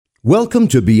Welcome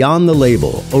to Beyond the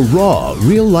Label, a raw,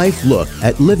 real-life look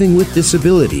at living with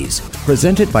disabilities,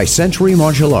 presented by Century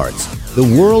Martial Arts, the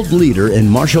world leader in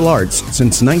martial arts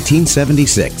since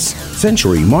 1976.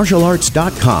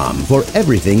 CenturyMartialArts.com for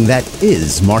everything that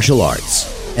is martial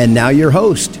arts. And now your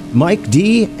host, Mike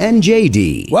D. and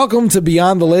JD. Welcome to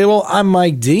Beyond the Label. I'm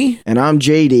Mike D. And I'm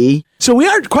JD. So we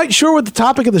aren't quite sure what the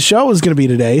topic of the show is going to be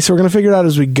today, so we're going to figure it out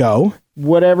as we go.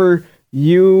 Whatever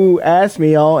you ask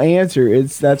me, I'll answer.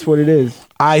 That's what it is.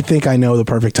 I think I know the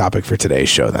perfect topic for today's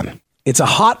show then. It's a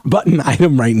hot button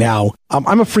item right now.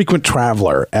 I'm a frequent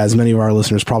traveler, as many of our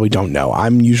listeners probably don't know.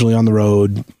 I'm usually on the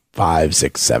road 5,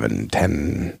 6, 7,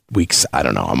 10 weeks. I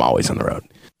don't know. I'm always on the road.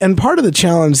 And part of the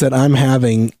challenge that I'm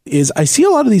having is I see a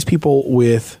lot of these people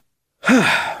with,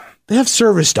 they have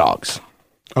service dogs,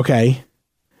 okay?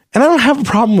 And I don't have a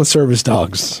problem with service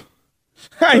dogs.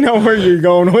 I know where you're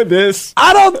going with this.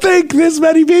 I don't think this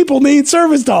many people need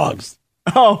service dogs.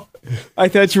 Oh, I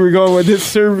thought you were going with this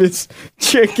service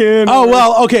chicken. Oh,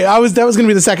 well, okay. That was going to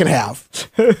be the second half.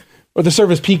 Or the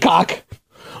service peacock.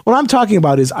 What I'm talking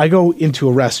about is I go into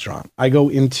a restaurant. I go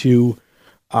into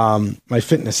my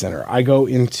fitness center. I go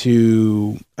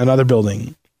into another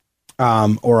building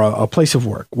or a place of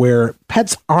work where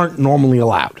pets aren't normally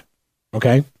allowed.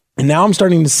 Okay. And now I'm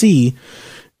starting to see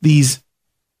these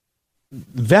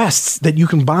vests that you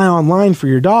can buy online for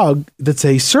your dog that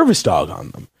say service dog on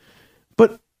them.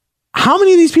 But how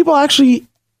many of these people actually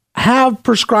have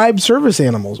prescribed service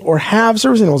animals or have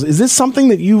service animals? Is this something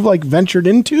that you've ventured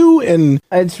into? And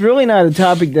it's really not a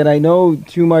topic that I know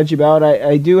too much about.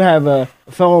 I do have a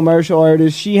fellow martial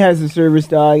artist. She has a service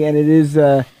dog, and it is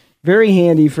very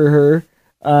handy for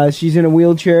her. She's in a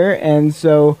wheelchair, and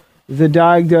so the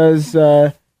dog does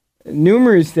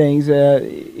numerous things,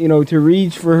 to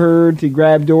reach for her, to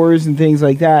grab doors and things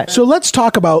like that. So let's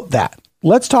talk about that.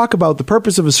 Let's talk about the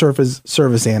purpose of a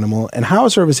service animal and how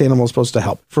a service animal is supposed to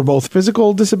help for both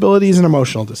physical disabilities and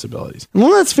emotional disabilities. And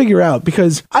let's figure out,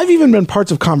 because I've even been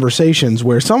parts of conversations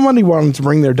where somebody wanted to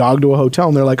bring their dog to a hotel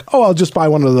and they're like, oh, I'll just buy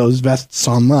one of those vests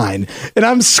online. And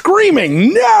I'm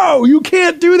screaming, no, you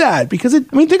can't do that. Because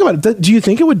think about it. Do you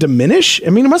think it would diminish? It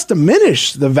must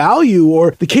diminish the value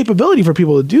or the capability for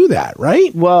people to do that,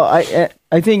 right? Well,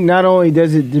 I think not only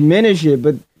does it diminish it,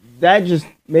 but that just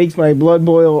makes my blood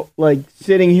boil,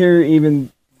 sitting here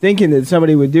even thinking that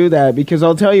somebody would do that. Because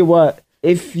I'll tell you what,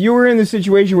 if you were in the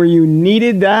situation where you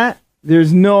needed that,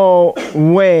 there's no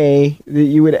way that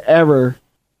you would ever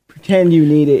pretend you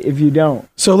need it if you don't.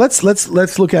 So let's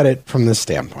look at it from this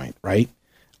standpoint, right?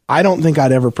 I don't think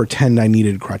I'd ever pretend I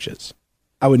needed crutches.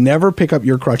 I would never pick up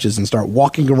your crutches and start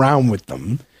walking around with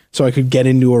them so I could get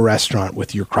into a restaurant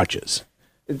with your crutches.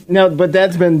 No, but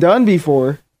that's been done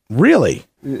before. Really?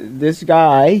 This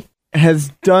guy has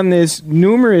done this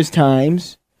numerous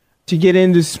times to get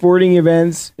into sporting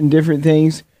events and different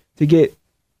things to get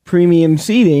premium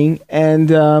seating,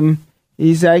 and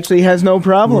he's actually has no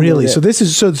problem. Really? With it. So this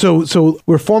is so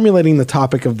we're formulating the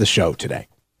topic of the show today.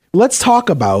 Let's talk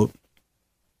about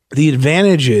the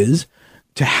advantages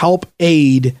to help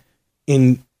aid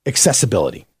in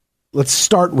accessibility. Let's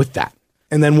start with that.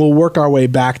 And then we'll work our way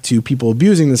back to people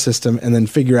abusing the system and then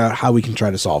figure out how we can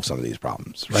try to solve some of these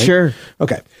problems, right? Sure.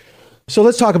 Okay. So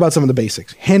let's talk about some of the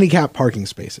basics. Handicap parking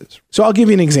spaces. So I'll give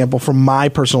you an example from my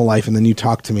personal life and then you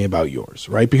talk to me about yours,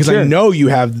 right? Because sure. I know you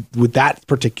have, with that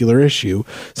particular issue,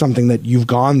 something that you've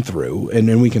gone through, and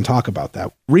then we can talk about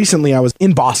that. Recently, I was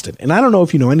in Boston, and I don't know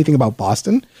if you know anything about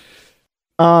Boston.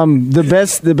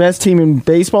 The best team in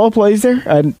baseball plays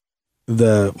there?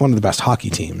 One of the best hockey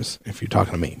teams, if you're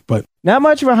talking to me, but not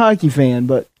much of a hockey fan,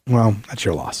 but well, that's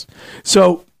your loss.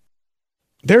 So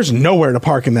there's nowhere to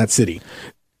park in that city.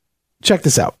 Check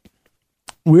this out.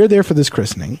 We're there for this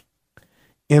christening,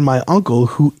 and my uncle,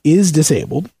 who is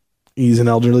disabled, he's an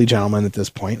elderly gentleman at this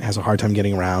point, has a hard time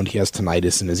getting around. He has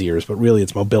tinnitus in his ears, but really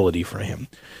it's mobility for him.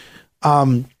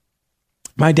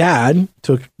 My dad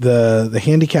took the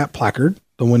handicap placard,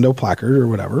 the window placard or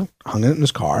whatever, hung it in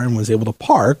his car and was able to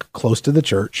park close to the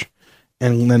church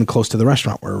and then close to the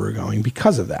restaurant where we were going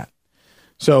because of that.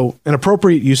 So an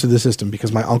appropriate use of the system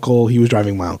because he was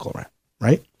driving my uncle around,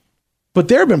 right? But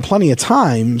there have been plenty of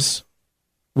times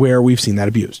where we've seen that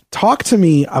abused. Talk to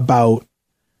me about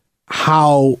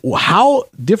how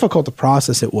difficult the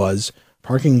process it was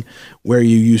parking where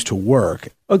you used to work.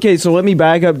 Okay, so let me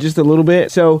back up just a little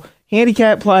bit. So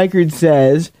handicap placard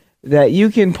says that you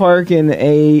can park in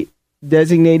a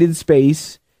designated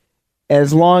space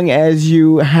as long as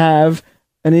you have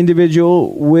an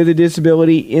individual with a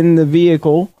disability in the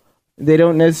vehicle. They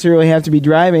don't necessarily have to be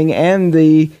driving, and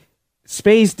the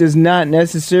space does not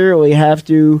necessarily have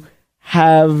to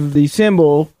have the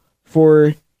symbol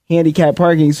for handicap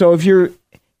parking. So if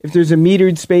there's a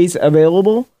metered space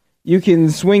available, you can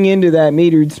swing into that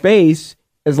metered space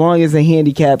as long as the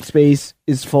handicap space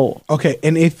is full. Okay,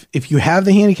 and if you have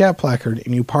the handicap placard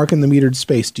and you park in the metered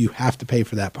space, do you have to pay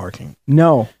for that parking?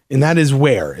 No. And that is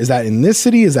where? Is that in this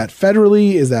city? Is that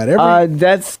federally? Is that every?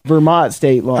 That's Vermont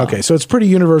state law. Okay, so it's pretty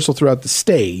universal throughout the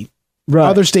state. Right.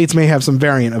 Other states may have some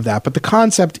variant of that, but the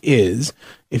concept is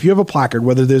if you have a placard,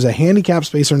 whether there's a handicap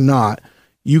space or not,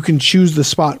 you can choose the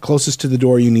spot closest to the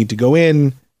door you need to go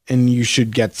in, and you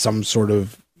should get some sort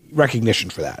of recognition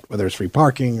for that, whether it's free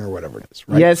parking or whatever it is,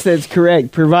 right? Yes, that's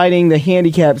correct, providing the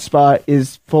handicap spot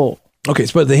is full. Okay,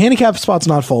 so but the handicap spot's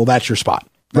not full. That's your spot.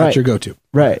 That's Right. your go-to.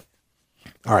 Right.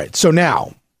 All right, so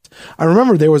now, I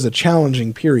remember there was a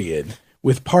challenging period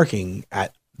with parking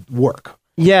at work.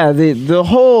 Yeah, the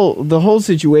whole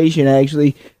situation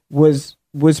actually was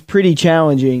pretty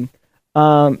challenging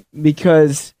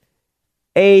because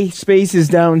A, spaces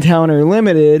downtown are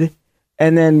limited,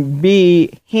 and then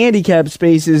B, handicap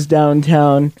spaces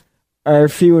downtown are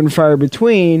few and far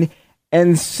between,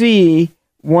 and C,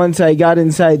 once I got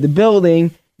inside the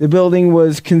building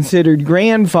was considered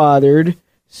grandfathered,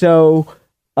 so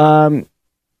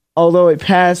although it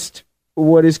passed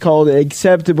what is called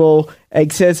acceptable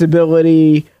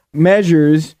accessibility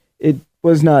measures, it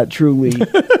was not truly.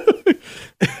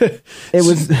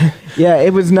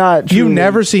 It was not truly. You've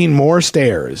never seen more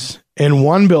stairs in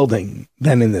one building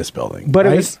than in this building. But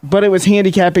right? it was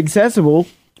handicap accessible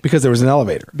because there was an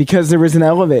elevator. because there was an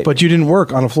elevator. But you didn't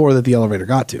work on a floor that the elevator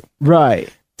got to. Right.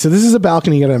 So this is a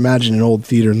balcony. You got to imagine an old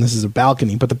theater, and this is a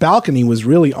balcony. But the balcony was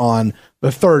really on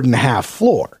the third and a half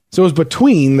floor. So it was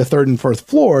between the third and fourth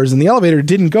floors, and the elevator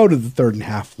didn't go to the third and a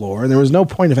half floor, and there was no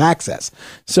point of access.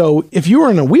 So if you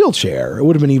were in a wheelchair, it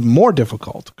would have been even more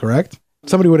difficult, correct?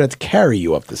 Somebody would have to carry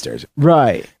you up the stairs.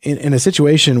 Right. In a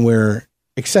situation where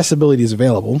accessibility is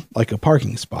available, like a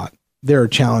parking spot, there are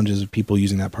challenges of people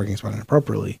using that parking spot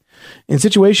inappropriately. In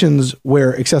situations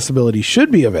where accessibility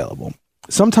should be available,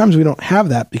 sometimes we don't have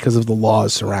that because of the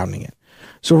laws surrounding it.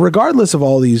 So regardless of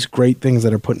all these great things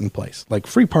that are put in place, like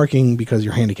free parking because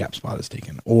your handicap spot is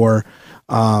taken, or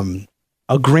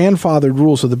a grandfathered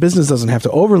rule so the business doesn't have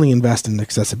to overly invest in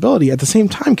accessibility, at the same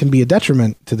time can be a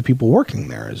detriment to the people working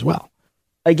there as well.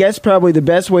 I guess probably the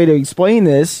best way to explain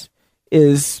this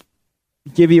is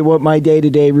give you what my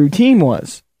day-to-day routine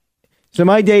was. So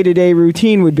my day-to-day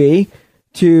routine would be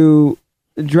to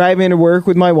drive into work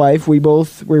with my wife. We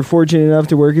both were fortunate enough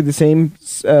to work at the same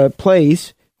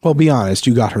place. Well, be honest,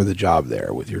 you got her the job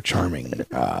there with your charming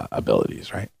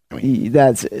abilities, right? I mean,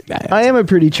 That's it. I am a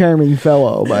pretty charming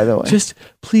fellow, by the way. just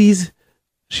please,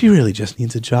 she really just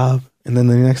needs a job. And then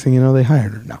the next thing you know, they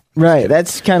hired her. No. Right.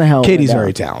 That's kind of how it Katie's went down.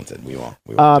 very talented. We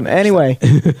won't Anyway,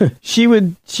 she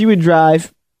would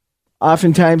drive.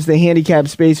 Oftentimes the handicap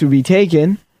space would be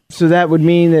taken. So that would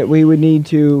mean that we would need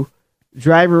to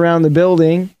drive around the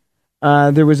building.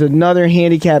 There was another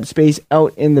handicap space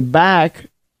out in the back,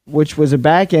 which was a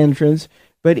back entrance.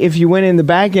 But if you went in the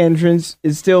back entrance,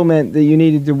 it still meant that you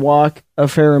needed to walk a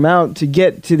fair amount to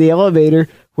get to the elevator,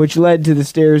 which led to the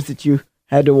stairs that you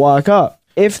had to walk up.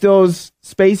 If those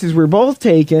spaces were both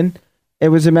taken, it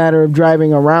was a matter of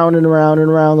driving around and around and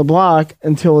around the block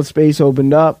until a space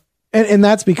opened up. And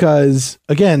that's because,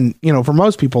 again, for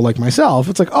most people like myself,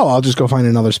 it's like, oh, I'll just go find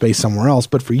another space somewhere else.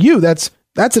 But for you, that's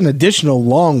an additional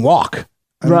long walk.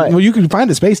 Right. Well, you can find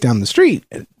a space down the street,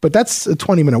 but that's a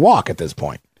 20-minute walk at this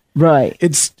point. Right.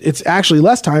 It's actually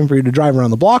less time for you to drive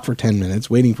around the block for 10 minutes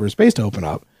waiting for a space to open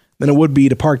up than it would be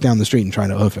to park down the street and try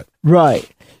to hoof it.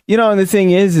 Right. And the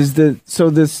thing is that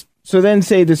so then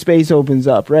say the space opens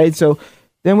up, right? So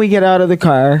then we get out of the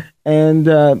car and,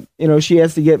 she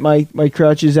has to get my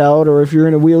crutches out, or if you're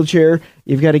in a wheelchair,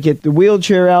 you've got to get the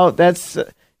wheelchair out.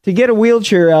 To get a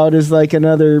wheelchair out is like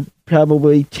another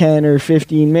probably 10 or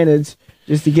 15 minutes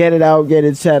just to get it out, get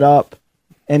it set up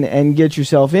and get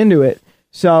yourself into it.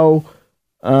 So,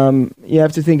 you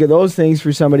have to think of those things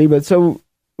for somebody, but so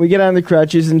we get on the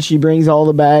crutches and she brings all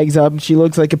the bags up. She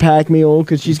looks like a pack mule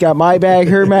because she's got my bag,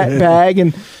 her bag,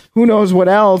 and who knows what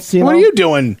else. What are you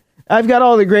doing? I've got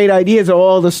all the great ideas of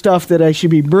all the stuff that I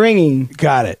should be bringing.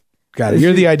 Got it.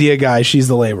 You're the idea guy. She's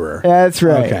the laborer. That's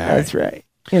right. Okay, That's right.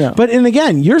 But and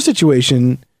again, your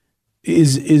situation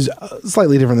is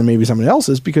slightly different than maybe somebody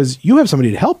else's because you have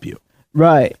somebody to help you.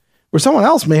 Right. Where someone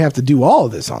else may have to do all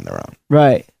of this on their own.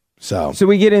 Right. So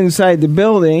we get inside the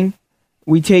building.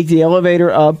 We take the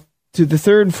elevator up to the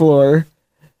third floor.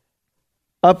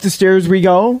 Up the stairs we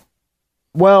go.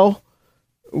 Well,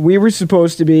 we were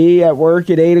supposed to be at work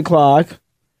at 8:00,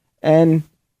 and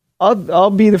I'll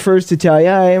be the first to tell you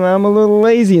I'm a little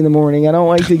lazy in the morning. I don't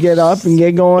like to get up and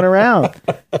get going around.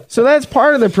 So that's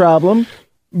part of the problem.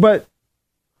 But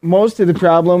most of the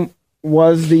problem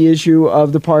was the issue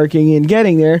of the parking and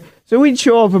getting there. So we'd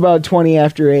show up about 20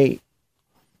 after 8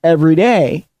 every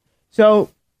day. So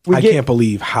I can't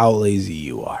believe how lazy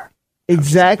you are.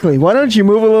 Exactly. Why don't you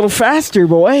move a little faster,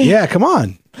 boy? Yeah, come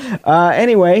on.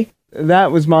 Anyway,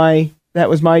 that was my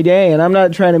day, and I'm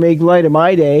not trying to make light of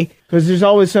my day because there's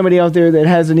always somebody out there that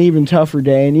has an even tougher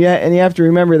day, and you have to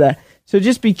remember that. So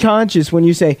just be conscious when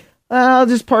you say, "I'll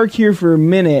just park here for a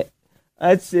minute."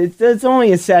 It's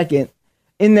only a second.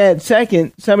 In that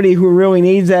second, somebody who really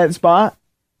needs that spot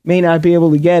may not be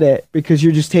able to get it because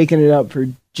you're just taking it up for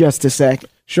just a second.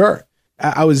 Sure.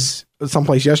 I was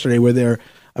someplace yesterday where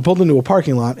I pulled into a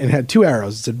parking lot and it had 2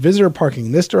 arrows. It said visitor parking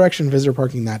in this direction, visitor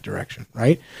parking that direction,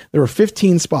 right? There were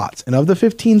 15 spots. And of the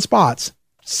 15 spots,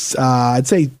 I'd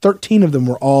say 13 of them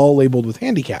were all labeled with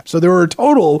handicap. So there were a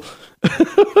total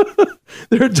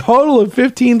of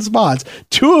 15 spots,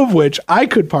 2 of which I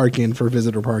could park in for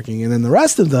visitor parking. And then the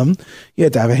rest of them, you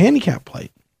had to have a handicap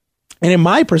plate. And in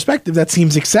my perspective, that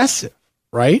seems excessive,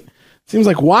 right? Seems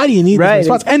like, why do you need those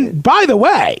spots? And by the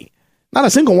way, not a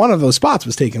single one of those spots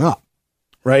was taken up,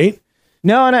 right?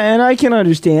 No, and I can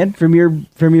understand from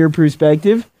your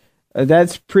perspective.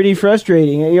 That's pretty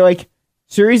frustrating. You're like,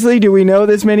 seriously, do we know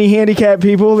this many handicapped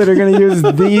people that are going to use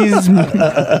these?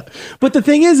 But the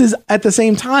thing is at the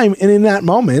same time, and in that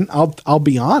moment, I'll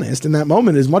be honest, in that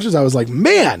moment, as much as I was like,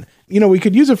 man, we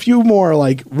could use a few more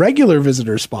like regular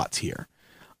visitor spots here.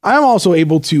 I'm also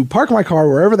able to park my car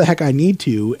wherever the heck I need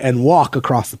to and walk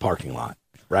across the parking lot,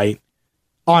 right?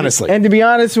 Honestly. And to be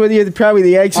honest with you, probably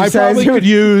the exercise. I probably could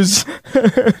use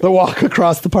the walk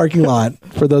across the parking lot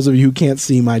for those of you who can't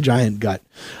see my giant gut.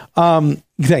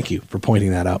 Thank you for pointing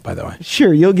that out, by the way.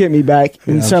 Sure, you'll get me back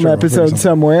in some episode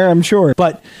somewhere, I'm sure.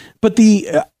 But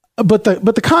the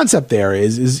concept there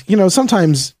is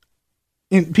sometimes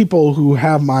people who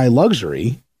have my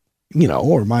luxury,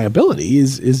 or my ability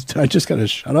is I just got to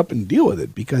shut up and deal with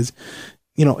it because,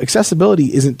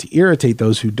 accessibility isn't to irritate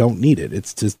those who don't need it.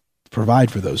 It's to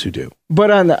provide for those who do. But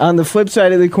on the flip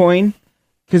side of the coin,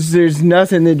 because there's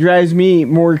nothing that drives me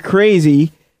more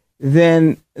crazy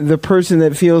than the person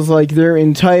that feels like they're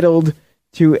entitled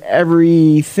to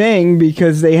everything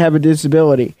because they have a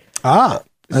disability. That's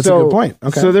a good point.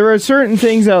 Okay. So there are certain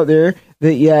things out there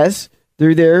that, yes,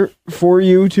 they're there for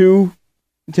you to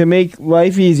make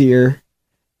life easier.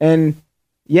 And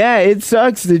yeah, it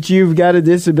sucks that you've got a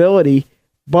disability,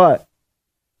 but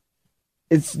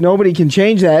nobody can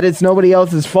change that. It's nobody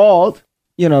else's fault.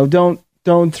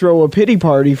 Don't throw a pity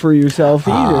party for yourself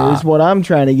either, is what I'm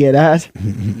trying to get at.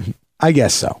 I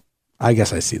guess so. I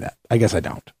guess I see that. I guess I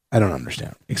don't. I don't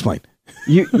understand. Explain.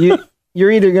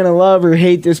 You're either going to love or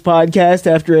hate this podcast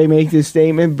after I make this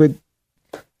statement, but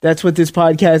that's what this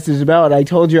podcast is about. I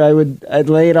told you I'd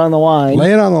lay it on the line.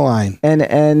 Lay it on the line.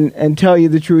 And tell you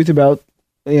the truth about,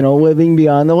 living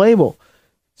beyond the label.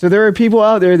 So there are people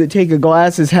out there that take a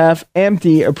glass is half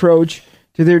empty approach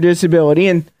to their disability,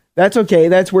 and that's okay.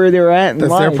 That's where they're at in life.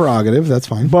 That's their prerogative. That's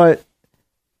fine. But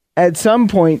at some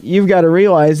point, you've got to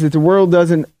realize that the world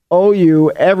doesn't owe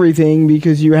you everything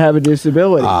because you have a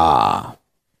disability.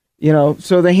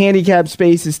 So the handicap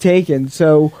space is taken.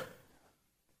 So,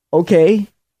 okay,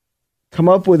 come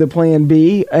up with a plan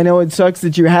B. I know it sucks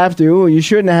that you have to, or you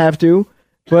shouldn't have to,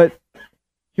 but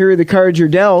here are the cards you're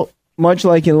dealt, much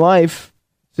like in life.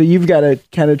 So you've got to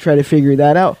kind of try to figure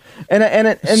that out.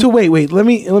 And so wait. Let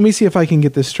me see if I can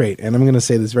get this straight. And I'm going to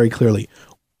say this very clearly.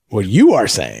 What you are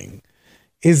saying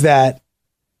is that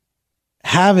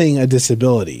having a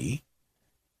disability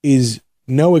is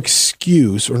no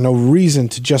excuse or no reason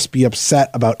to just be upset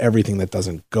about everything that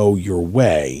doesn't go your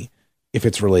way if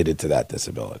it's related to that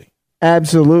disability.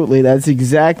 Absolutely. That's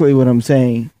exactly what I'm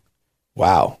saying.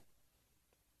 Wow.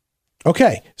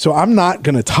 Okay, so I'm not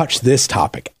going to touch this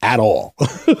topic at all.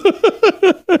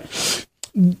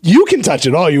 You can touch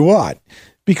it all you want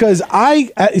because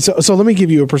so let me give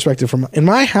you a perspective from in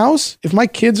my house. If my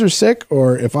kids are sick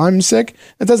or if I'm sick,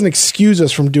 that doesn't excuse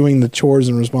us from doing the chores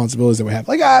and responsibilities that we have.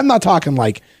 Like I'm not talking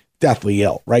like deathly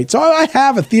ill, right? So I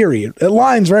have a theory. It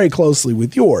aligns very closely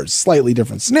with yours, slightly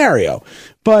different scenario.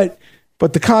 But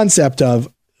the concept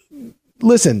of,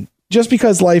 listen, just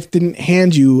because life didn't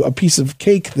hand you a piece of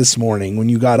cake this morning when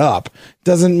you got up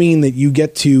doesn't mean that you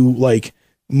get to like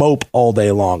mope all day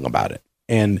long about it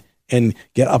and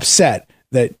get upset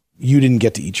that you didn't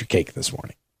get to eat your cake this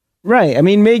morning. Right. I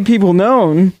mean, make people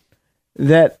known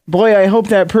that, boy, I hope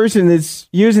that person that's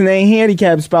using that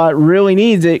handicap spot really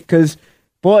needs it because,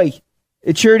 boy,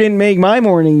 it sure didn't make my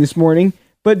morning this morning.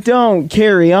 but don't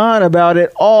carry on about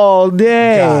it all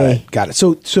day. Got it.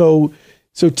 So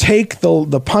take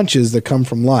the punches that come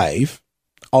from life,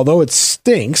 although it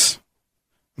stinks.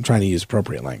 I'm trying to use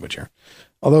appropriate language here.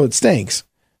 Although it stinks,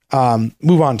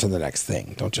 move on to the next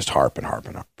thing. Don't just harp and harp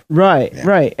and harp. Right,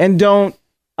 right. And don't,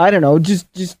 I don't know,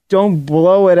 just don't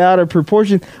blow it out of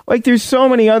proportion. Like, there's so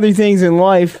many other things in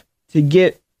life to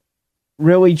get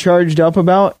really charged up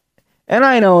about. And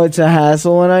I know it's a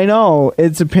hassle, and I know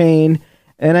it's a pain,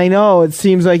 and I know it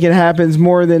seems like it happens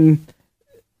more than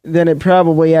it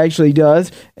probably actually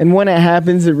does. And when it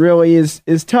happens, it really is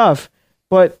tough.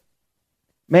 But,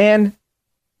 man,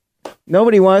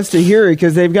 nobody wants to hear it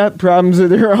because they've got problems of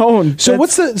their own. So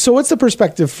what's the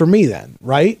perspective for me then,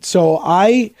 right? So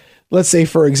let's say,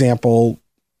 for example,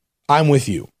 I'm with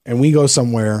you and we go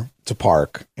somewhere to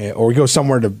park, or we go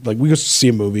somewhere to, like, we go see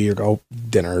a movie or go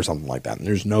dinner or something like that, and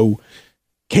there's no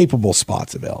capable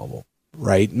spots available,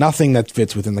 right? Nothing that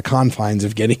fits within the confines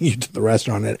of getting you to the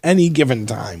restaurant at any given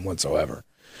time whatsoever.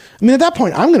 I mean, at that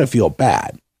point, I'm going to feel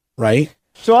bad, right?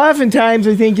 So oftentimes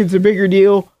I think it's a bigger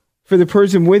deal for the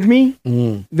person with me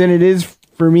than it is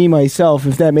for me myself,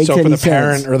 if that makes any sense. So for the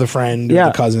parent or the friend or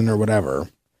the cousin or whatever.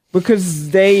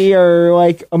 Because they are,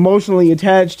 like, emotionally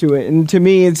attached to it. And to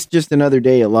me, it's just another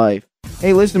day of life.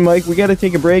 Hey, listen, Mike, we got to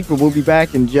take a break, but we'll be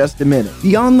back in just a minute.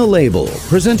 Beyond the Label,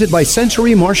 presented by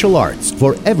Century Martial Arts,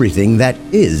 for everything that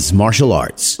is martial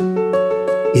arts.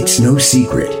 It's no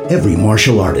secret, every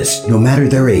martial artist, no matter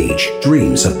their age,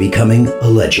 dreams of becoming a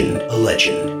legend. A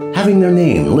legend. Having their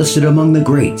name listed among the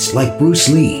greats like Bruce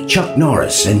Lee, Chuck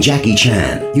Norris, and Jackie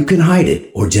Chan. You can hide it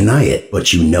or deny it,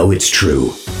 but you know it's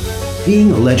true.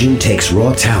 Being a legend takes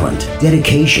raw talent,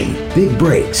 dedication, big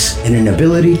breaks, and an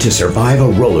ability to survive a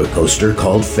roller coaster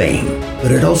called fame.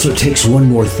 But it also takes one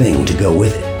more thing to go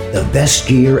with it: the best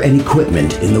gear and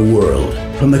equipment in the world.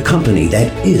 From the company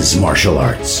that is martial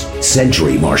arts,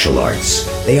 Century Martial Arts.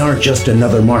 They aren't just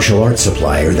another martial arts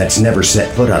supplier that's never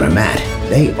set foot on a mat.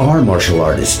 They are martial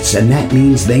artists, and that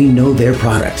means they know their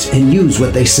products and use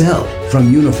what they sell.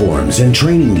 From uniforms and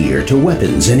training gear to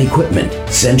weapons and equipment,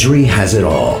 Century has it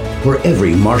all for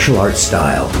every martial arts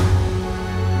style.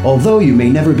 Although you may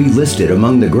never be listed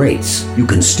among the greats, you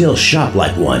can still shop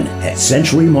like one at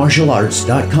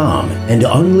CenturyMartialArts.com and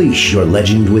unleash your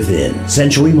legend within.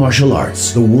 Century Martial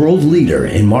Arts, the world leader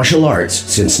in martial arts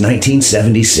since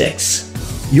 1976.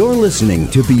 You're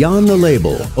listening to Beyond the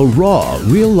Label, a raw,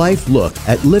 real-life look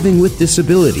at living with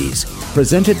disabilities,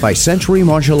 presented by Century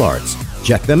Martial Arts.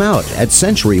 Check them out at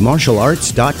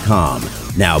CenturyMartialArts.com.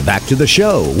 Now back to the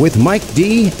show with Mike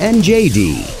D and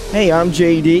JD. Hey, I'm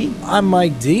JD. I'm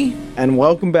Mike D. And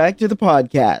welcome back to the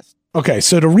podcast. Okay,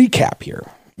 so to recap here,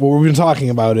 what we've been talking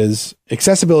about is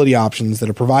accessibility options that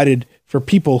are provided for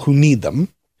people who need them.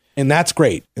 And that's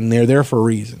great. And they're there for a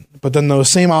reason. But then those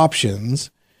same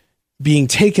options being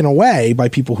taken away by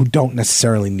people who don't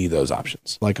necessarily need those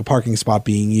options, like a parking spot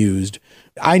being used.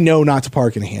 I know not to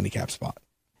park in a handicap spot.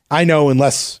 I know,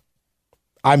 unless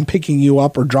I'm picking you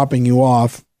up or dropping you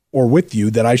off or with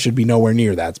you, that I should be nowhere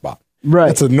near that spot. Right.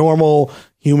 That's a normal,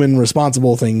 human,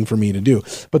 responsible thing for me to do.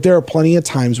 But there are plenty of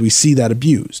times we see that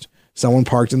abused. Someone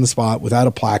parked in the spot without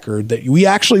a placard that we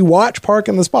actually watch park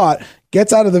in the spot,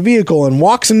 gets out of the vehicle and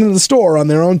walks into the store on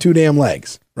their own two damn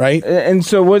legs, right? And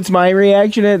so what's my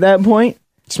reaction at that point?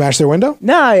 Smash their window?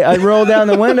 No, I roll down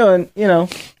the window and,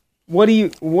 what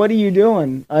are you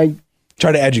doing? I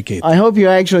try to educate them. I hope you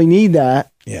actually need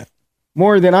that. Yeah.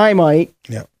 More than I might.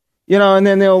 Yeah. And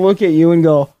then they'll look at you and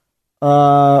go,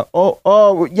 yeah,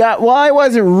 well, I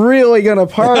wasn't really going to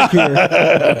park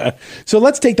here. So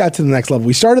let's take that to the next level.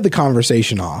 We started the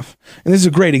conversation off, and this is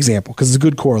a great example because it's a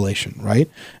good correlation, right?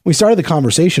 We started the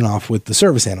conversation off with the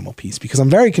service animal piece because I'm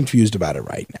very confused about it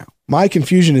right now. My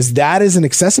confusion is that is an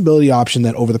accessibility option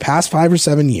that over the past 5 or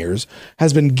 7 years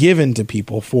has been given to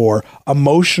people for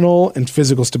emotional and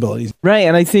physical stability. Right,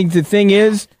 and I think the thing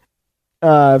is,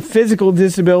 physical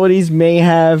disabilities may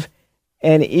have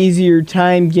an easier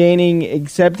time gaining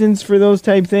acceptance for those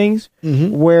type things,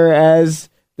 whereas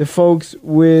the folks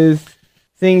with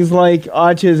things like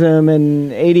autism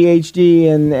and ADHD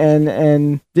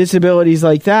and disabilities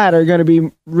like that are going to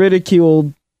be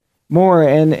ridiculed more.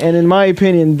 And in my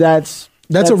opinion, that's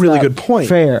a really good point.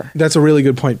 Fair. That's a really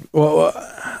good point. Well,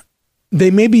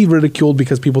 they may be ridiculed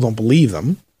because people don't believe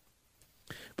them,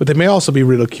 but they may also be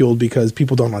ridiculed because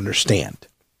people don't understand.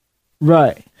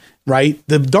 Right. Right?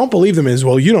 The don't believe them is,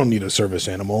 well, you don't need a service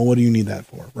animal. What do you need that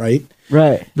for? Right?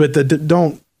 Right. But the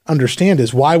don't understand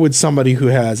is, why would somebody who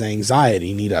has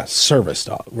anxiety need a service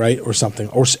dog, right? Or something,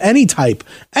 or any type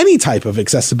of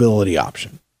accessibility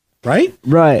option, right?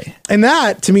 Right. And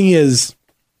that to me is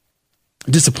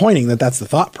disappointing that that's the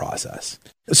thought process.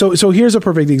 So here's a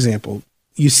perfect example.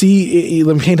 You see,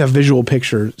 you can't have visual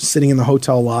picture sitting in the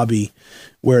hotel lobby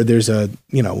where there's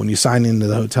when you sign into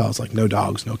the hotel, it's like no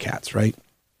dogs, no cats, right?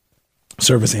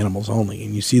 Service animals only.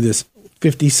 And you see this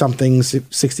 50-something,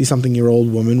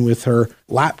 60-something-year-old woman with her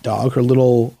lap dog, her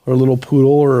little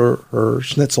poodle or her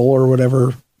schnitzel or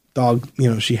whatever dog,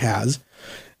 she has,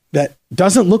 that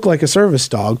doesn't look like a service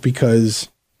dog because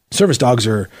service dogs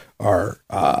are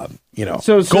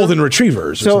golden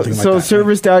retrievers or something like that. So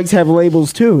service dogs have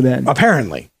labels too, then?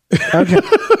 Apparently. Okay.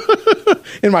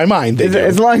 In my mind, they do.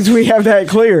 As long as we have that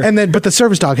clear. But the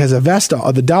service dog has a vest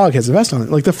on. The dog has a vest on it.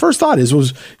 Like the first thought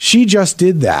was she just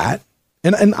did that,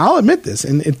 and I'll admit this,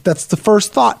 and that's the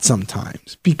first thought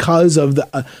sometimes because of the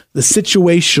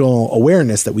situational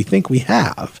awareness that we think we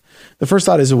have. The first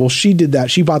thought is, well, she did that.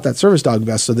 She bought that service dog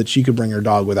vest so that she could bring her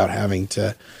dog without having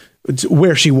to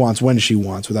where she wants, when she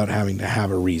wants, without having to have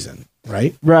a reason,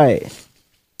 right? Right.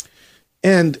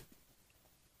 And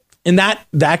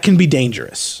that can be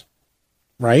dangerous,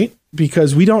 right?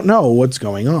 Because we don't know what's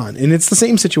going on. And it's the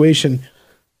same situation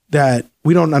that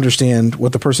we don't understand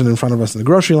what the person in front of us in the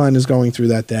grocery line is going through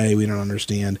that day. We don't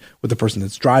understand what the person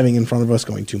that's driving in front of us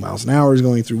going 2 miles an hour is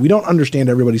going through. We don't understand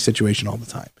everybody's situation all the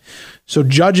time. So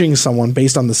judging someone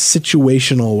based on the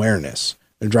situational awareness,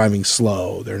 they're driving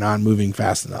slow, they're not moving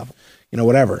fast enough,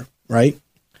 whatever, right?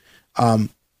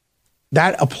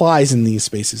 That applies in these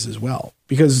spaces as well,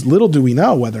 because little do we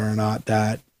know whether or not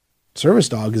that service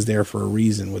dog is there for a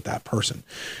reason with that person.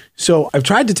 So I've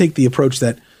tried to take the approach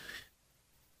that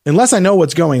unless I know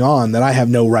what's going on, that I have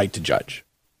no right to judge.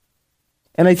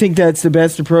 And I think that's the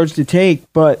best approach to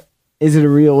take, but is it a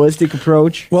realistic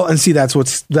approach? Well, and see, that's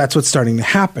what's starting to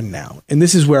happen now. And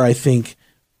this is where I think,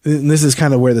 and this is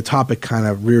kind of where the topic kind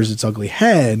of rears its ugly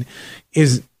head,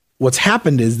 is what's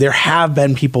happened is there have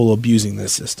been people abusing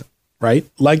this system, right?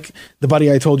 Like the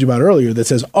buddy I told you about earlier that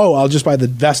says, oh, I'll just buy the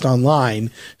vest online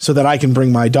so that I can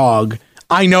bring my dog.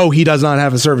 I know he does not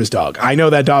have a service dog. I know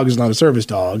that dog is not a service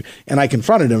dog. And I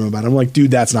confronted him about it. I'm like,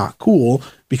 dude, that's not cool,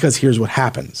 because here's what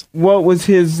happens. What was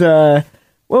his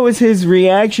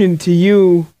reaction to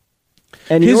you?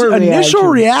 And his initial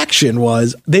reaction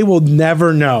was, they will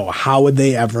never know. How would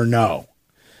they ever know?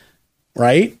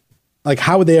 Right? Like,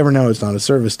 how would they ever know it's not a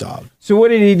service dog? So what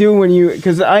did he do when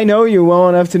because I know you well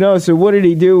enough to know. So what did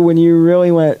he do when you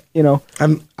really went,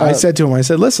 I said to him, I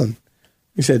said, listen,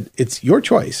 he said, it's your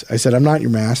choice. I said, I'm not your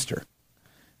master.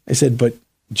 I said, but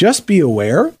just be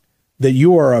aware that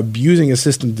you are abusing a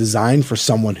system designed for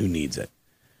someone who needs it.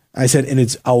 I said,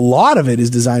 and a lot of it is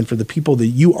designed for the people that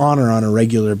you honor on a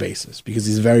regular basis, because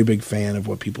he's a very big fan of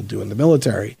what people do in the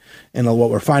military. And what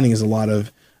we're finding is a lot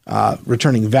of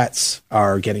returning vets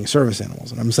are getting service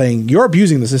animals. And I'm saying, you're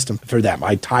abusing the system for them.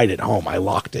 I tied it home. I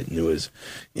locked it into his,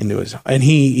 and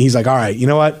he's like, all right, you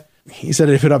know what? He said,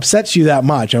 if it upsets you that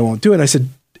much, I won't do it. I said,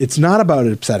 it's not about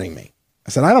it upsetting me. I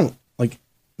said,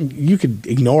 you could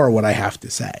ignore what I have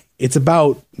to say. It's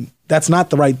about, that's not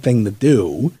the right thing to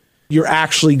do. You're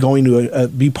actually going to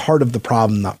be part of the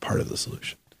problem, not part of the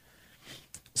solution.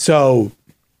 So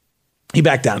he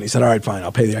backed down. He said, all right, fine,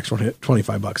 I'll pay the extra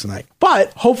 $25 a night.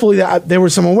 But hopefully there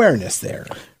was some awareness there.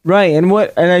 Right. And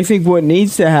I think what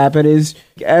needs to happen is,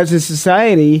 as a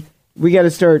society, we got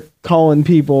to start calling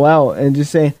people out and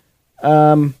just say,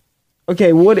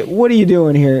 okay, what are you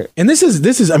doing here? And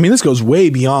this goes way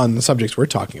beyond the subjects we're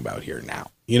talking about here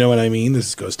now. You know what I mean?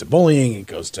 This goes to bullying. It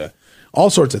goes to all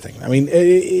sorts of things. I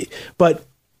mean, but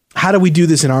how do we do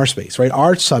this in our space, right?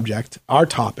 Our subject, our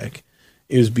topic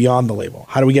is beyond the label.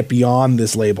 How do we get beyond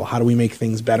this label? How do we make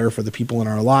things better for the people in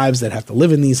our lives that have to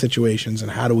live in these situations? And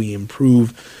how do we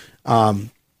improve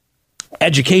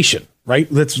education, right?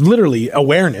 That's literally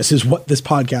awareness is what this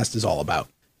podcast is all about.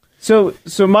 So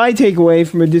my takeaway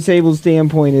from a disabled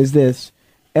standpoint is this,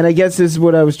 and I guess this is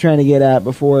what I was trying to get at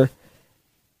before.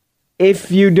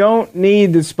 If you don't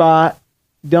need the spot,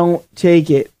 don't take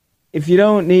it. If you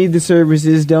don't need the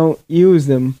services, don't use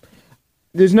them.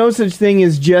 There's no such thing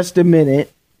as just a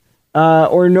minute,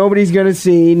 or nobody's going to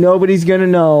see, nobody's going to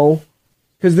know,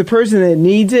 because the person that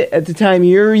needs it at the time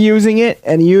you're using it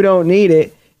and you don't need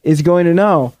it is going to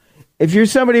know. If you're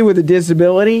somebody with a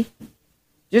disability,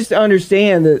 just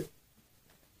understand that,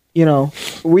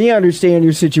 we understand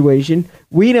your situation.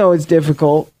 We know it's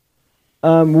difficult.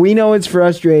 We know it's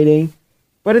frustrating.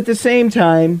 But at the same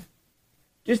time,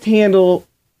 just handle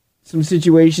some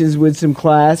situations with some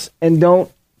class and don't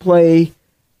play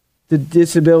the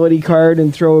disability card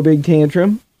and throw a big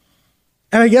tantrum.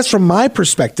 And I guess from my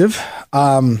perspective,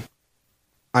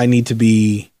 I need to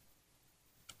be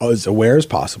as aware as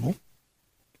possible,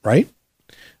 right?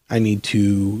 I need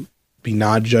to be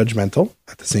non-judgmental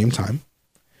at the same time.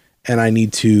 And I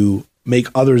need to make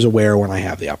others aware when I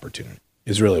have the opportunity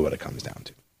is really what it comes down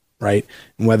to, right?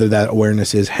 And whether that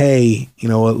awareness is, hey, you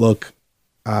know what, look,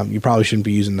 you probably shouldn't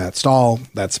be using that stall,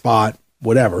 that spot,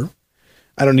 whatever.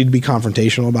 I don't need to be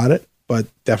confrontational about it, but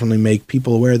definitely make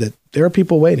people aware that there are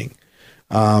people waiting.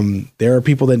 There are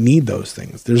people that need those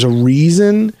things. There's a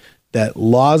reason that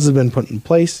laws have been put in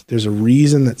place. There's a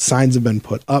reason that signs have been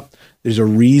put up. There's a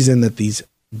reason that these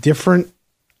different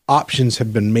options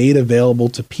have been made available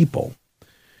to people.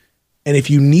 And if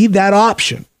you need that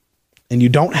option and you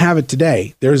don't have it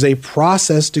today, there's a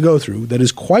process to go through that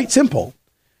is quite simple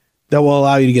that will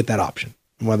allow you to get that option.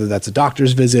 And whether that's a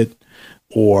doctor's visit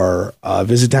or a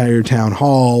visit to your town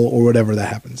hall or whatever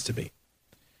that happens to be.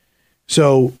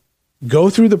 So go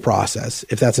through the process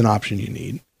if that's an option you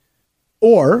need.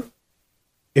 Or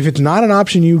if it's not an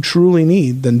option you truly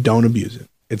need, then don't abuse it.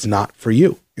 It's not for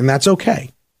you. And that's okay.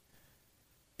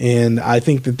 And I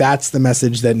think that that's the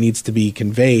message that needs to be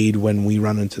conveyed when we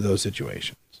run into those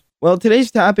situations. Well, today's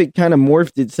topic kind of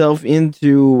morphed itself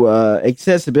into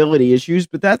accessibility issues,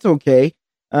 but that's okay.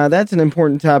 That's an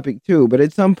important topic too. But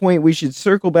at some point, we should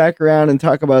circle back around and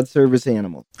talk about service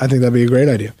animals. I think that'd be a great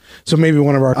idea. So maybe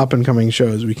one of our up and coming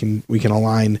shows, we can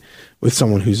align with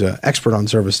someone who's an expert on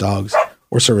service dogs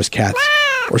or service cats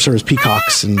or service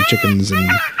peacocks and chickens and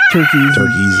turkeys.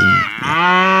 And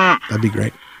that'd be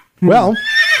great. Well,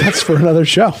 that's for another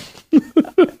show.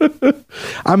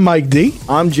 I'm Mike D.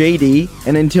 I'm JD.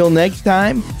 And until next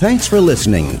time, thanks for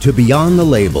listening to Beyond the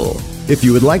Label. If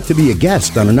you would like to be a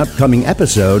guest on an upcoming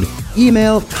episode,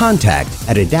 email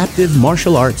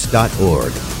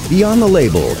contact@adaptivemartialarts.org. Beyond the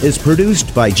Label is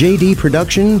produced by JD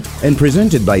Production and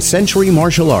presented by Century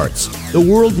Martial Arts, the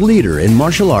world leader in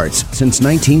martial arts since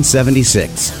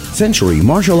 1976.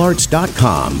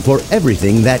 CenturyMartialArts.com for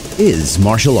everything that is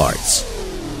martial arts.